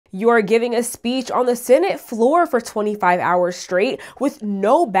You are giving a speech on the Senate floor for 25 hours straight with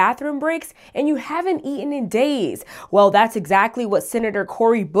no bathroom breaks, and you haven't eaten in days. Well, that's exactly what Senator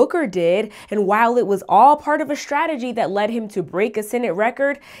Cory Booker did, and while it was all part of a strategy that led him to break a Senate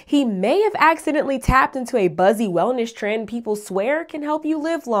record, he may have accidentally tapped into a buzzy wellness trend people swear can help you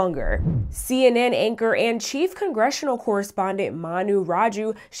live longer. CNN anchor and chief congressional correspondent Manu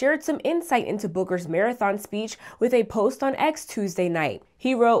Raju shared some insight into Booker's marathon speech with a post on X Tuesday night.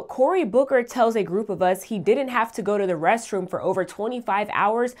 He wrote, "Cory Booker tells a group of us he didn't have to go to the restroom for over 25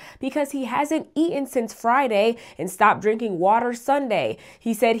 hours because he hasn't eaten since Friday and stopped drinking water Sunday.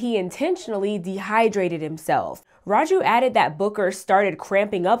 He said he intentionally dehydrated himself." Raju added that Booker started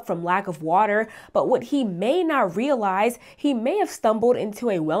cramping up from lack of water, but what he may not realize, he may have stumbled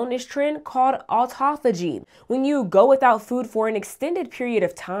into a wellness trend called autophagy. When you go without food for an extended period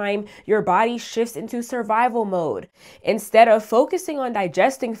of time, your body shifts into survival mode. Instead of focusing on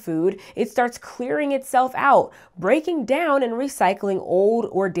digesting food, it starts clearing itself out, breaking down and recycling old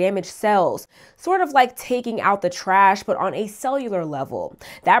or damaged cells, sort of like taking out the trash but on a cellular level.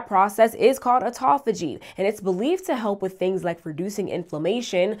 That process is called autophagy, and it's believed to help with things like reducing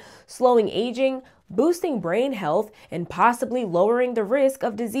inflammation, slowing aging, boosting brain health, and possibly lowering the risk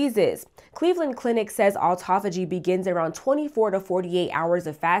of diseases. Cleveland Clinic says autophagy begins around 24 to 48 hours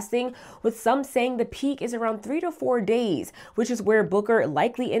of fasting, with some saying the peak is around 3 to 4 days, which is where Booker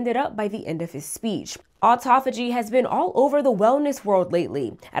likely ended up by the end of his speech. Autophagy has been all over the wellness world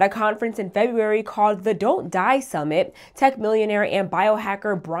lately. At a conference in February called the Don't Die Summit, tech millionaire and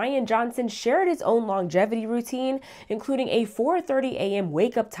biohacker Brian Johnson shared his own longevity routine, including a 4:30 a.m.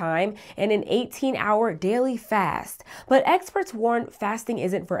 wake-up time and an 18-hour daily fast. But experts warn fasting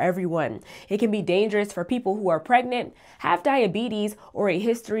isn't for everyone. It can be dangerous for people who are pregnant, have diabetes, or a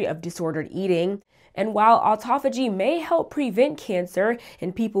history of disordered eating. And while autophagy may help prevent cancer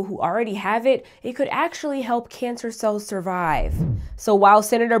in people who already have it, it could actually help cancer cells survive. So while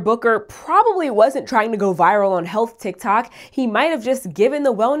Senator Booker probably wasn't trying to go viral on health TikTok, he might have just given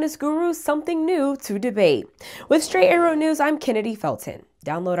the wellness gurus something new to debate. With Straight Arrow News, I'm Kennedy Felton.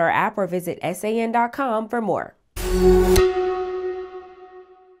 Download our app or visit san.com for more.